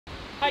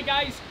Hi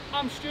guys,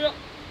 I'm Stuart,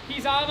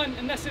 he's Alan,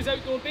 and this is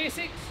Outdoor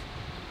Basics.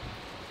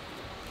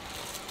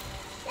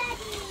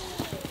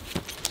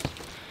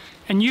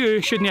 And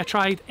you shouldn't have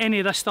tried any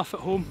of this stuff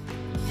at home.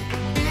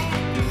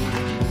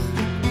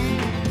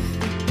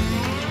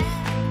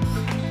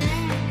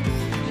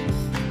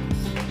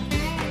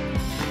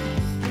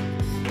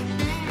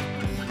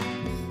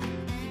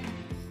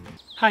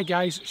 Hi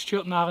guys,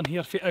 Stuart and Aaron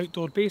here for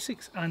Outdoor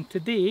Basics, and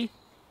today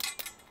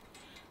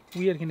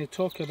we are going to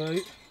talk about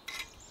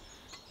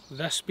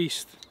this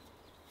beast,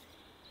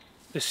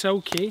 the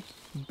Silky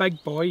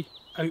Bigboy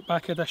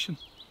Outback Edition.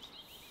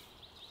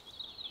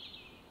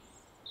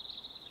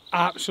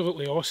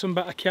 Absolutely awesome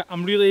bit of kit.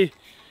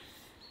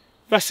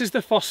 This is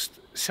the first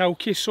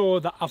Silky saw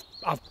that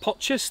I've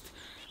purchased.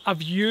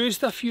 I've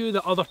used a few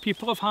that other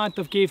people have had,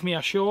 they've gave me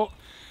a shot,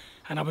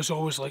 and I was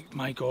always like,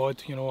 my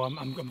god, you know,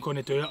 I'm going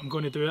to do it, I'm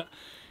going to do it.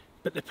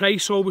 But the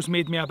price always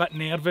made me a bit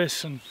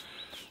nervous, and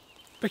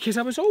because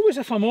I was always,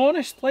 if I'm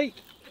honest, like,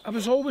 I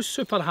was always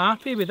super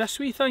happy with this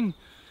wee thing.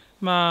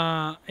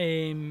 My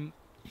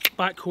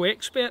backhoe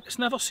expert, it's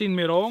never seen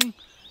me wrong,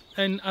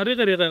 and I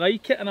really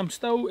like it, and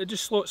it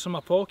just slots in my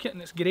pocket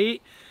and it's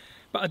great.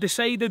 But I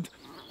decided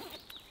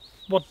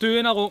we're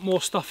doing a lot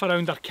more stuff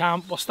around our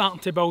camp, we're starting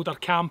to build our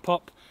camp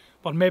up,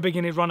 we're maybe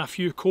going to run a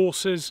few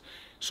courses,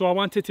 so I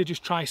wanted to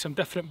just try some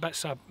different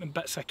bits of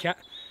kit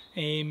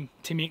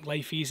to make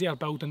life easier,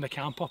 building the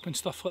camp up and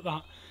stuff like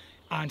that.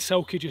 And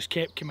Silky just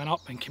kept coming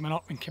up and coming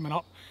up and coming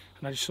up,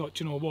 and I just thought,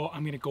 you know what,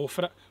 I'm going to go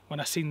for it when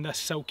I seen this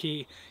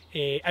Silky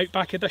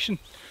Outback Edition.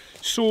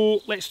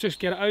 So let's just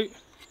get it out.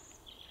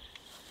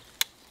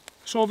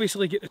 So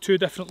obviously get the two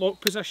different lock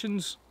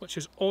positions, which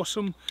is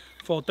awesome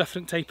for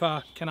different type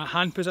of kind of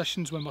hand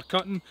positions when we're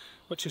cutting,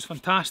 which is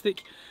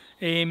fantastic.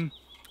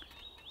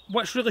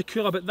 What's really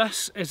cool about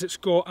this is it's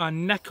got a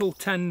nickel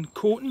tin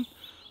coating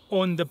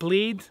on the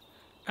blade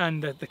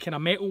and the kind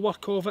of metal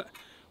work of it,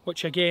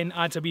 which again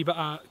adds a wee bit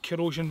of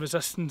corrosion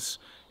resistance,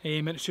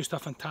 and it's just a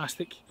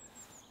fantastic,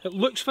 it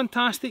looks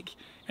fantastic.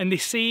 And they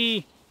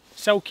say,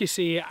 Silky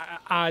say,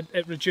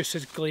 it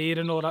reduces glare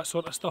and all that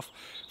sort of stuff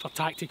for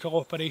tactical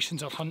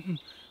operations or hunting,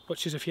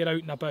 which is, if you're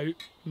out and about,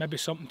 maybe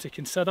something to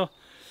consider.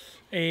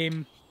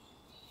 And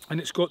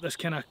it's got this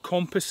kind of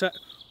composite,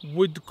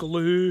 wood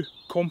glue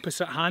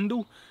composite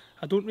handle.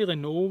 I don't really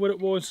know what it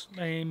was.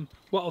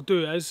 What I'll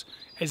do is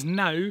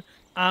now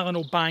Aaron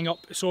will bang up,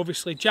 it's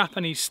obviously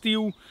Japanese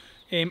steel.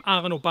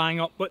 Aaron will bang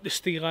up what the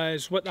steel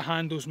is, what the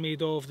handle's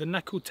made of, the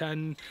nickel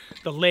tin,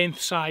 the length,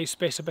 size,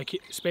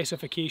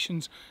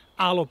 specifications.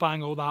 I'll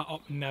bang all that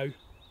up now.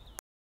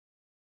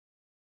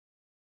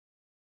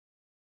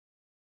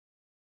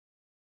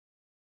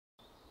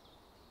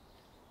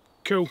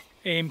 Cool,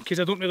 because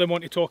I don't really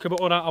want to talk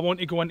about all that, I want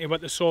to go into what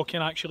the saw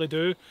can actually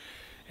do.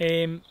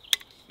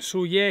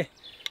 So yeah,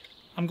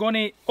 I'm going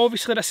to,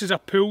 obviously this is a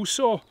pull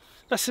saw.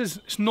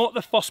 It's not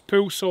the first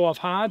pull saw I've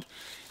had.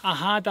 I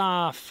had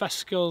a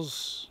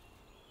Fiskars,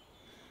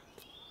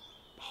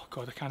 oh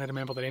god, I can't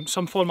remember the name,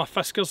 some form of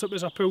Fiskars that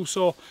was a pull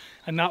saw,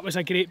 and that was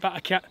a great bit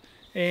of kit.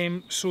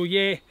 So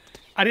yeah,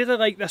 I really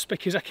like this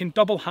because I can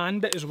double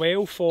hand it as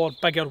well for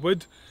bigger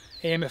wood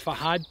if I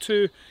had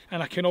to,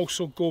 and I can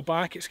also go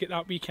back, it's got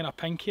that wee kind of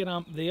pinky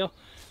ramp there.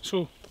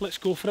 So let's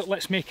go for it,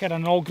 let's make an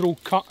inaugural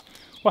cut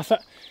with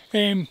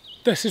it.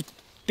 This is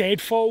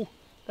deadfall.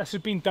 This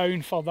has been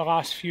down for the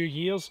last few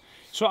years,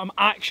 so what I'm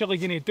actually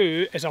going to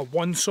do is a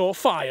one saw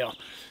fire.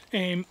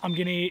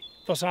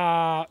 There's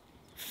a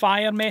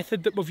fire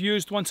method that we've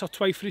used once or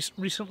twice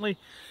recently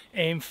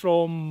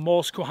from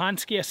Morse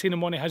Kohansky. I seen in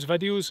one of his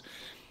videos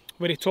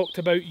where he talked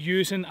about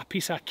using a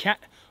piece of kit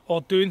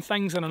or doing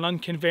things in an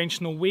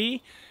unconventional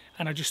way,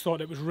 and I just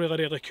thought it was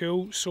really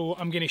cool. So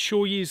I'm going to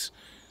show you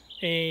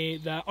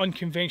the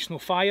unconventional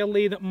fire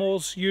lay that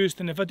Morse used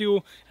in the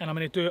video, and I'm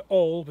going to do it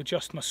all with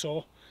just my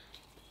saw.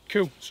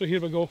 Cool, so here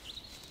we go.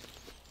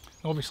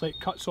 Obviously it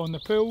cuts on the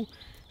pull,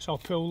 so I'll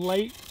pull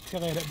light to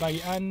let it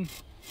bite in,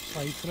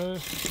 slide through.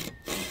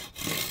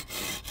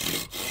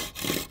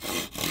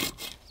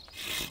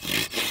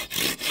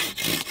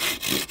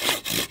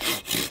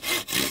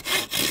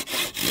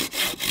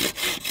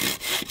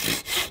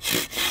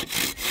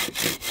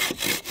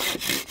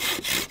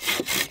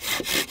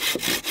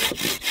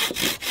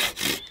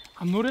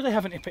 I'm not really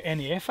having to put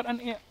any effort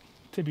into it,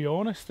 to be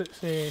honest.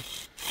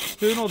 It's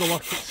doing all the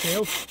work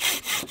itself.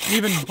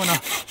 Even when I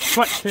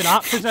switched to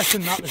that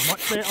position, that was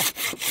much better.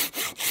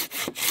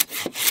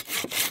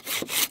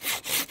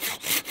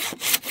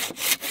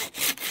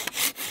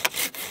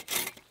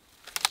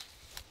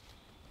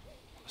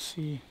 Let's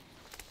see.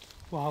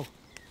 Wow.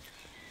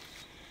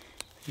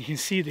 You can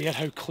see there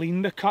how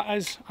clean the cut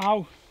is.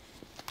 Ow.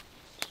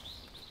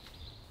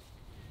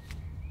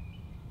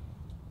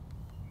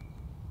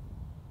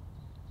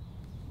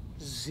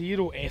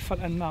 Zero effort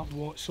in that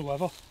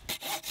whatsoever.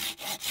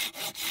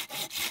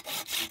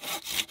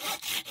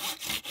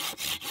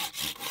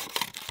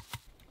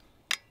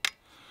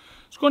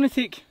 It's going to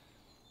take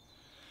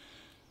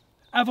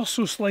ever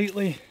so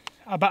slightly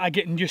a bit of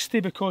getting used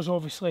to, because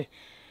obviously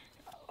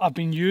I've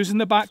been using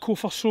the backhoe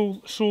for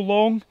so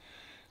long.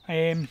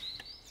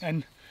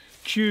 and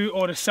Q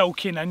or the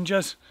Silky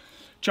ninjas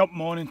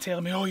jumping on and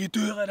telling me, oh, you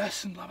do it like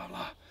this and blah blah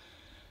blah.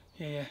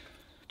 Yeah,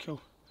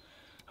 cool,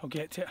 I'll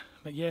get to it.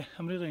 But yeah,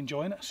 I'm really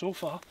enjoying it so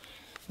far.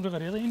 I'm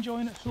really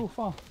enjoying it so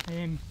far.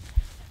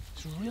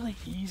 It's really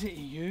easy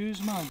to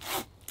use, man.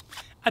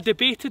 I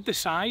debated the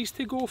size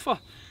to go for,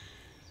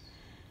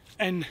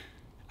 and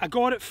I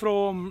got it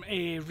from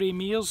Ray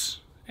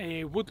Mears'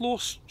 Woodlow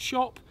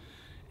shop,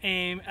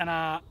 and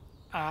I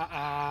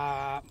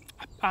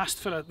asked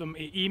for them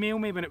to email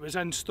me when it was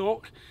in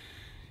stock,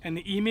 and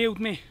they emailed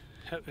me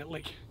at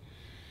like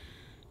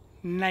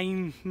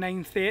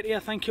 9:30 I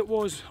think it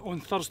was on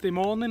Thursday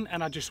morning,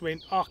 and I just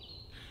went, oh, do you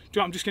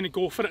know what, I'm just going to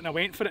go for it, and I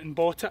went for it and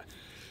bought it.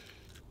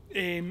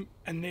 And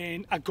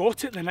then I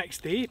got it the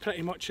next day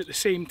pretty much at the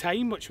same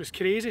time, which was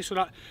crazy. So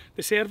that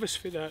the service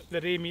for the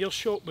Ray Mears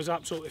shop was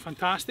absolutely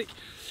fantastic.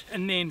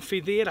 And then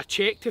for there I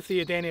checked if they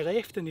had any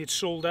left, and they'd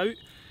sold out.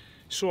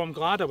 So I'm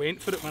glad I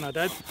went for it when I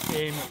did.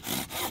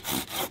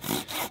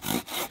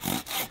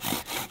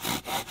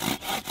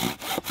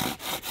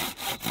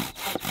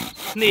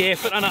 No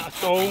effort in it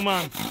at all,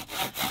 man.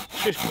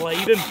 It's just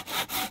gliding.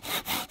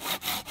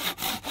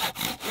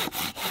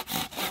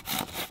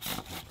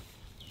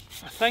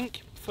 I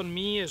think for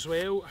me as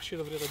well, I should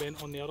have really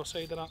went on the other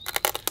side of that.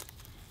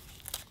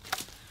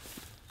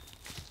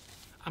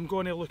 I'm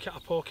going to look at a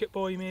Pocket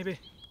Boy maybe.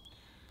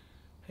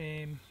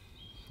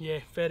 Yeah,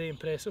 very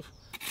impressive.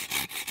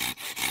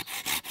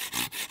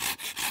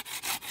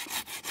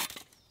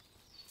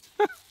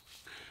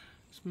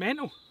 It's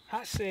mental.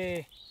 That's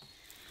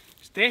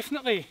it's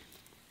definitely,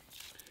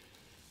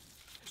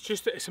 it's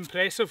just that it's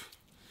impressive.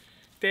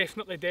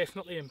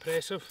 Definitely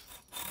impressive.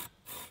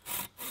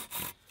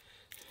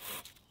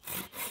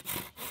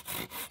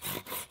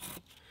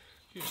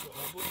 Use the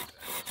hobble.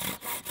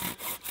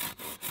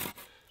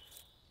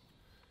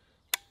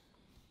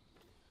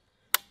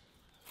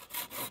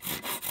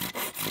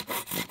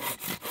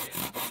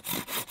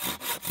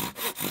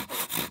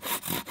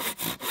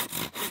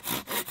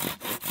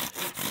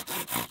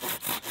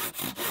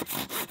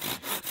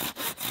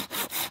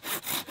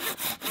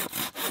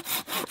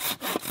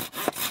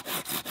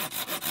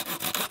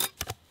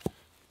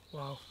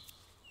 Wow,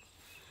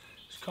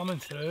 it's coming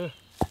through. It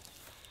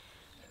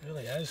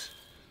really is.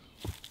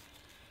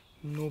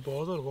 No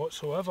bother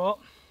whatsoever.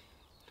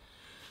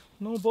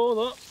 No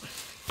bother.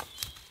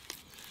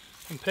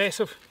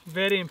 Impressive,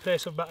 very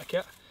impressive bit of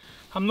kit.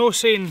 I'm not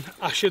saying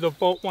I should have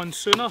bought one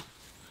sooner,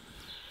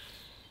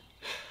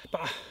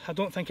 but I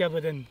don't think I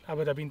would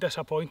have been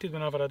disappointed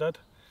whenever I did.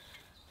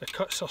 The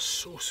cuts are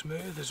so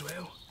smooth as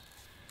well.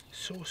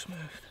 So smooth.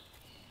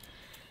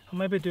 I'll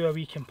maybe do a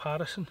wee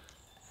comparison.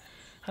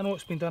 I know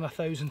it's been done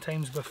 1,000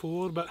 times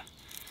before, but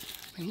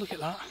I mean, look at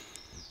that.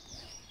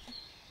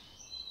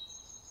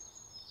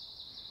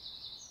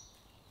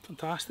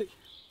 Fantastic.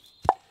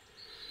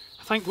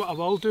 I think what I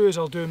will do is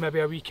I'll do maybe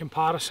a wee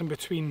comparison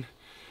between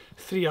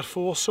 3 or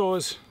 4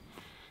 saws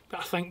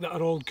that I think that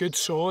are all good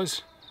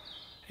saws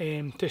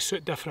to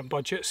suit different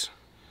budgets,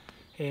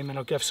 and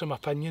I'll give some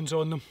opinions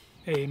on them,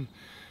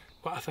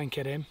 what I think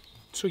of them.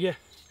 So yeah,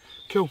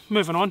 cool,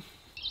 moving on.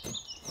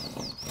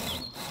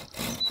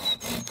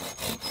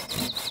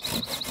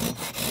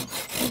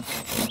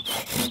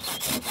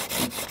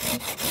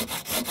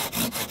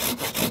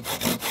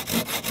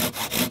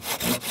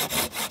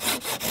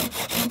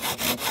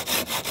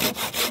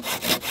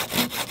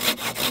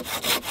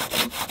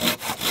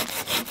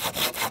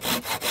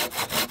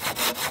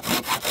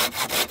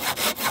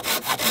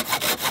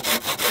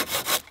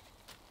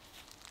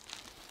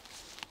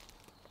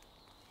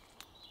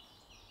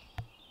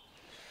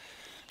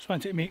 Just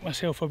wanted to make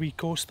myself a wee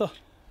coaster.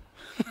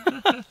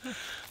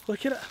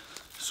 Look at it,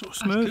 so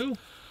smooth. Cool.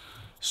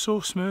 So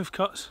smooth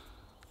cuts.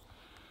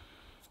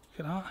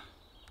 Look at that.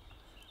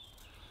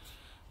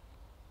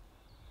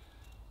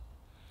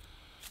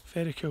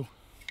 Very cool.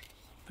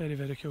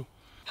 Very cool.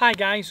 Hi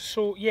guys,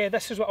 so yeah,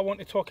 this is what I want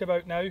to talk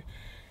about now.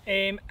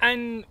 In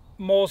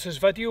Moz'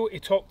 video, he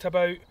talked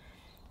about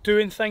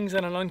doing things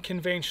in an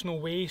unconventional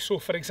way. So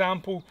for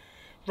example,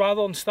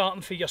 rather than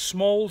starting for your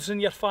smalls in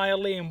your fire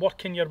lay and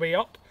working your way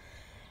up,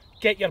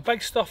 get your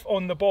big stuff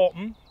on the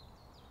bottom,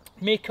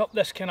 make up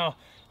this kind of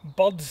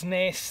bird's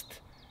nest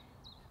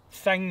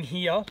thing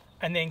here,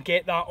 and then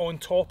get that on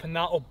top and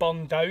that'll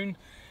burn down.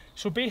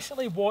 So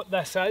basically what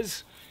this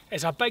is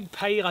a big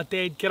pile of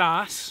dead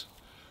grass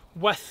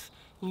with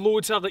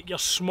loads of like your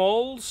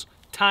smalls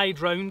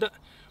tied round it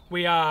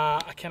with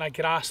a kind of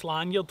grass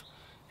lanyard.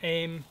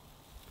 When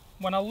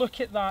I look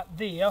at that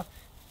there,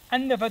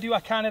 in the video I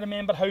can't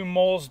remember how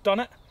Moz done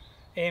it,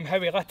 how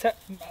he lit it.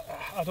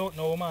 I don't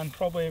know, man,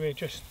 probably with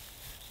just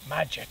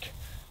magic.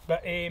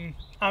 But I'm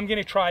going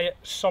to try it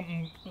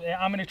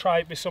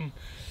with some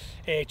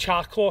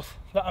char cloth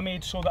that I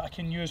made so that I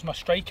can use my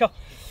striker.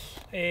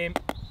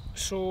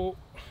 So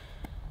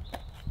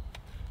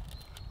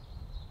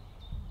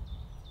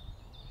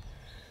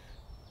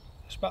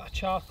this bit of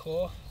char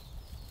cloth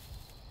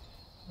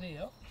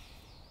there,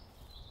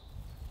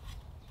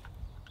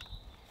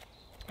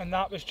 and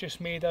that was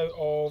just made out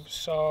of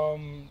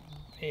some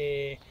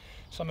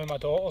some of my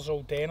daughter's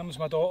old denims.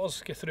 My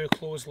daughters go through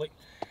clothes like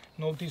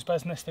nobody's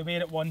business. They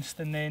wear it once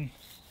and then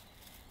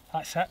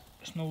that's it.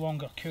 It's no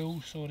longer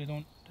cool, so they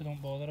don't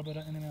bother about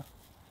it anymore.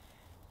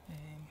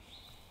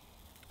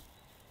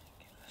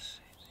 Get this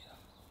set there.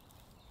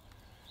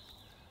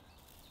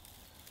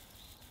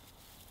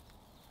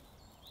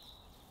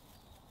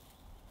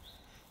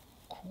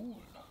 Cool.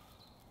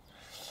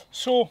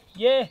 So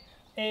yeah,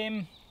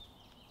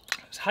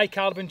 it's high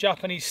carbon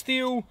Japanese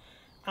steel,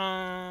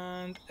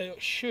 and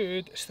it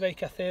should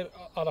strike a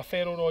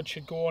ferro rod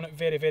should go on it.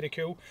 Very, very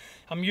cool.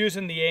 I'm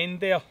using the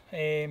end there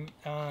and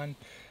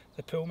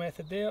the pull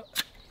method there.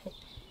 Oh,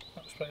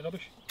 that was pretty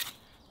rubbish.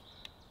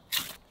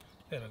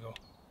 There we go.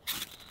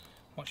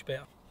 Much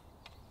better.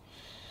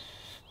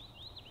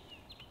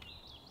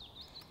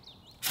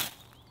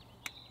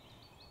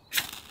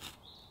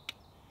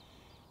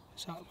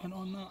 Is that went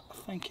on that? I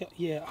think it,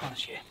 yeah, it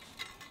has, yeah.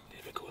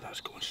 There we go,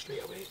 that's going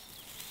straight away.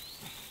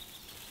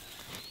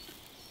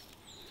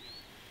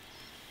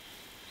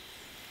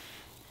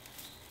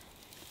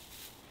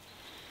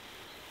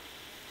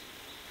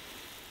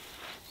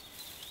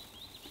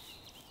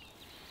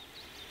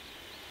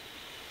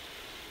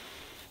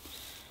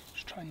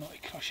 Just try not to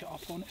crush it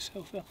up on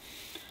itself there.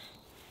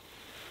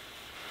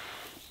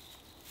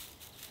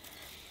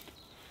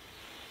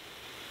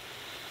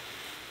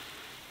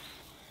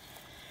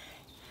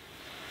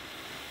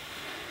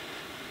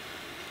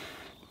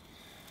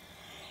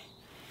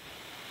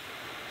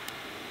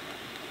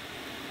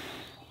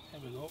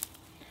 There we go.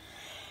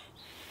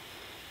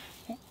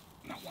 Oh,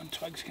 that one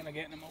twig's kind of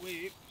getting in my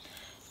way.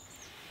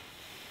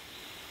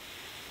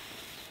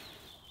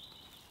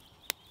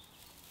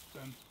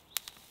 Boom.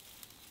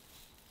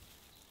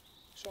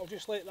 So I'll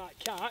just let that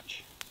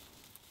catch,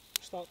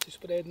 start to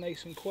spread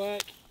nice and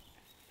quick.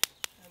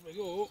 There we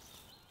go.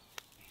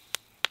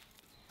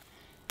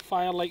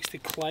 Fire likes to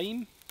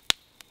climb.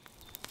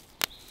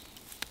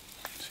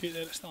 See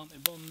there, it's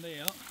starting to burn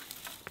there.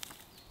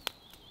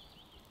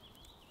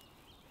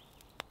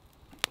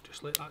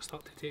 Just let that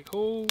start to take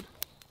hold.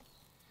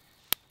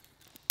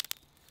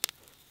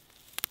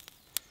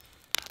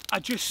 I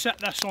just sit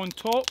this on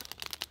top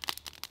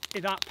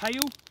of that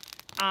pile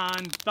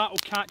and that'll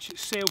catch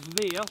itself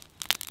there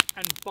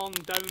and burn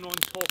down on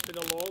top of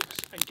the logs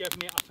and give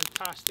me a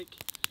fantastic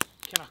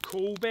kind of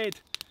coal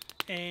bed.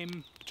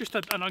 Just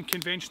an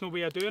unconventional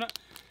way of doing it.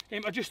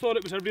 I just thought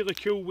it was a really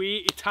cool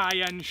way to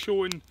tie in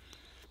showing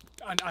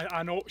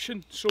an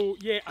option. So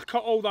yeah, I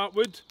cut all that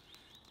wood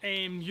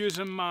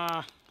using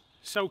my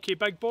Silky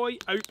Bigboy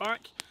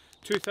Outback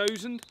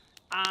 2000,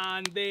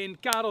 and then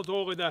gathered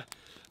all of the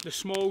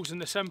smalls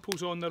and the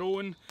simples on their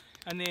own,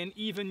 and then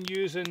even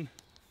using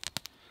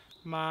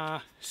my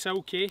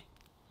Silky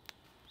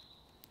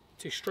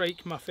to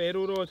strike my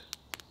ferro rod,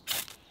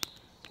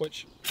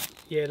 which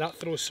yeah, that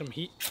throws some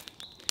heat,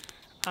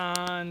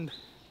 and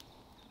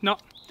no,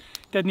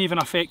 didn't even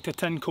affect the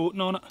tin coating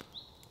on it.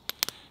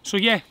 So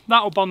yeah,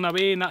 that'll burn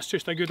away, and that's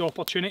just a good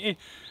opportunity.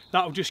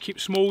 That'll just keep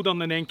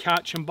smouldering and then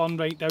catch and burn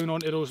right down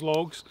onto those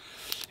logs,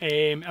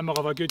 and we'll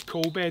have a good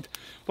coal bed.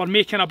 We're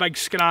making a big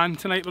scran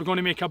tonight. We're going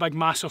to make a big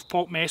massive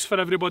pot mess for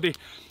everybody.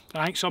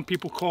 I think some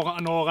people call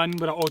it an all-in,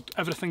 where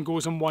everything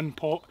goes in one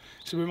pot,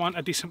 so we want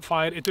a decent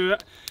fire to do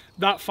it.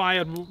 That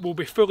fire will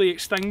be fully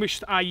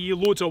extinguished, i.e.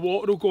 loads of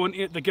water will go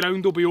into it, the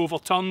ground will be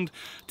overturned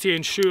to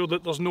ensure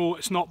that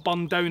it's not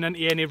burned down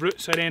into any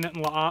roots or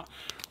anything like that.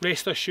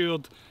 Rest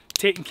assured,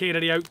 taking care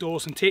of the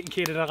outdoors and taking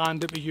care of the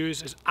land that we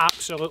use is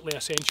absolutely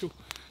essential.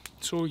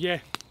 So yeah,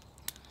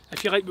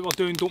 if you like what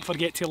we're doing, don't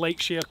forget to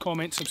like, share,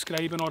 comment,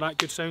 subscribe and all that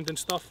good sounding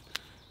stuff.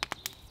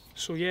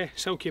 So yeah,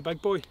 Silky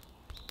Bigboy,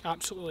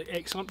 absolutely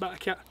excellent bit of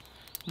kit.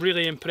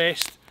 Really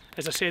impressed.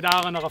 As I said,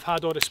 Alan, I'll have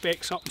had all the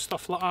specs up and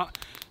stuff like that,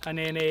 and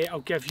then I'll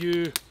give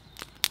you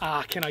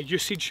a kind of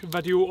usage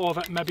video of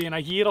it maybe in a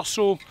year or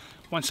so,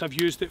 once I've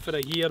used it for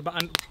a year.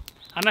 But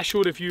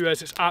initial review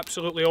is it's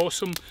absolutely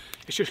awesome.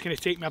 It's just going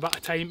to take me a bit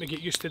of time to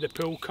get used to the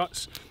pull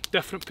cuts,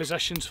 different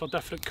positions for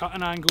different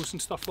cutting angles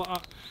and stuff like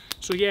that.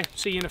 So yeah,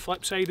 see you on the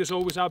flip side. As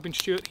always, I've been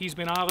Stuart, he's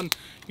been Aaron.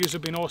 Yous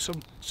have been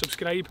awesome.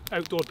 Subscribe,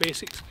 Outdoor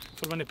Basics,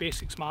 for when the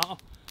basics matter.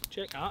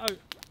 Check that out.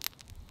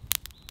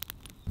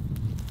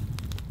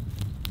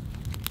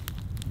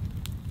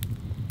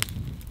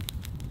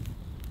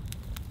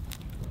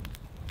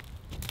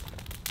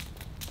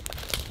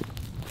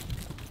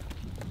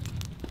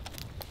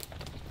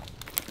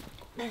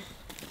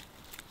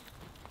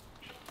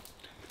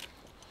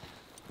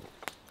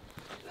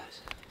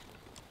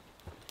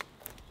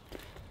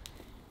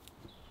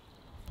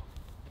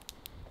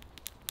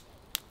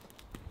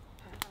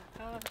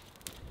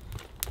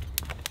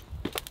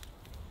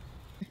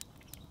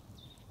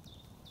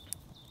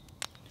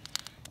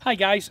 Hi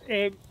guys,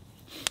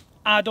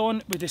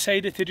 add-on, we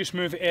decided to just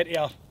move it into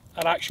our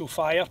actual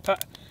fire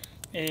pit,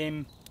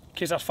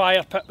 because our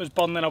fire pit was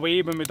burning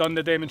away when we done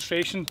the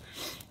demonstration,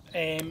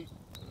 and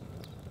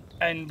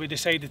we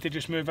decided to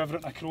just move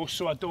everything across.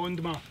 So I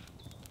donned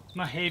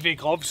my heavy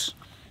gloves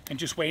and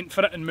just went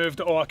for it and moved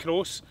it all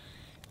across,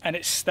 and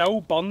it's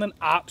still burning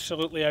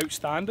absolutely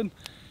outstanding.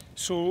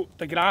 So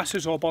the grass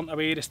is all burnt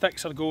away, the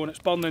sticks are going, it's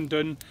burning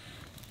down.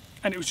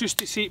 And it was just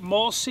to say,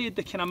 Moore said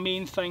the kind of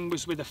main thing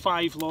was with the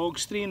 5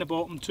 logs, 3 in the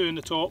bottom, 2 in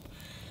the top.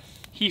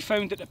 He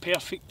found that the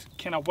perfect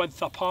kind of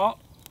width apart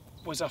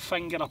was a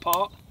finger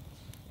apart,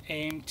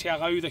 to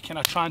allow the kind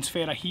of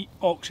transfer of heat,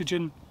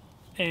 oxygen,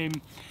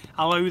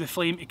 allow the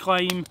flame to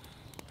climb,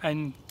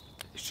 and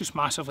it's just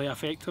massively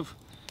effective.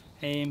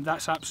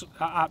 That's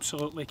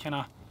absolutely kind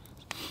of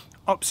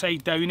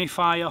upside downy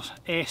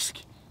fire-esque,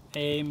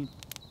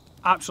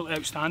 absolutely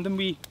outstanding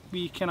wee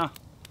kind of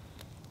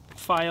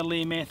fire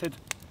lay method,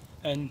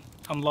 and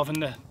I'm loving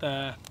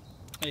the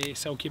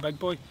Silky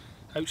Bigboy,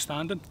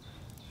 outstanding.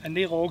 And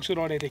the logs are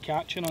already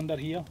catching under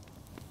here.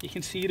 You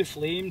can see the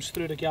flames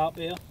through the gap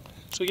there.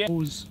 So yeah,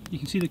 you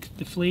can see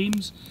the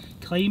flames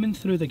climbing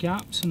through the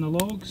gaps in the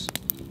logs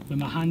with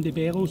my handy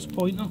bellows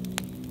pointer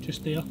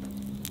just there.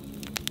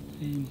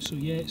 So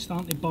yeah, it's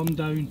starting to burning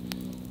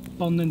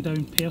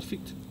down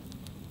perfect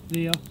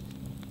there.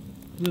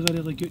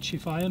 Really Gucci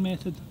fire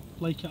method,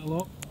 like it a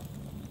lot.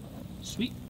 Sweet.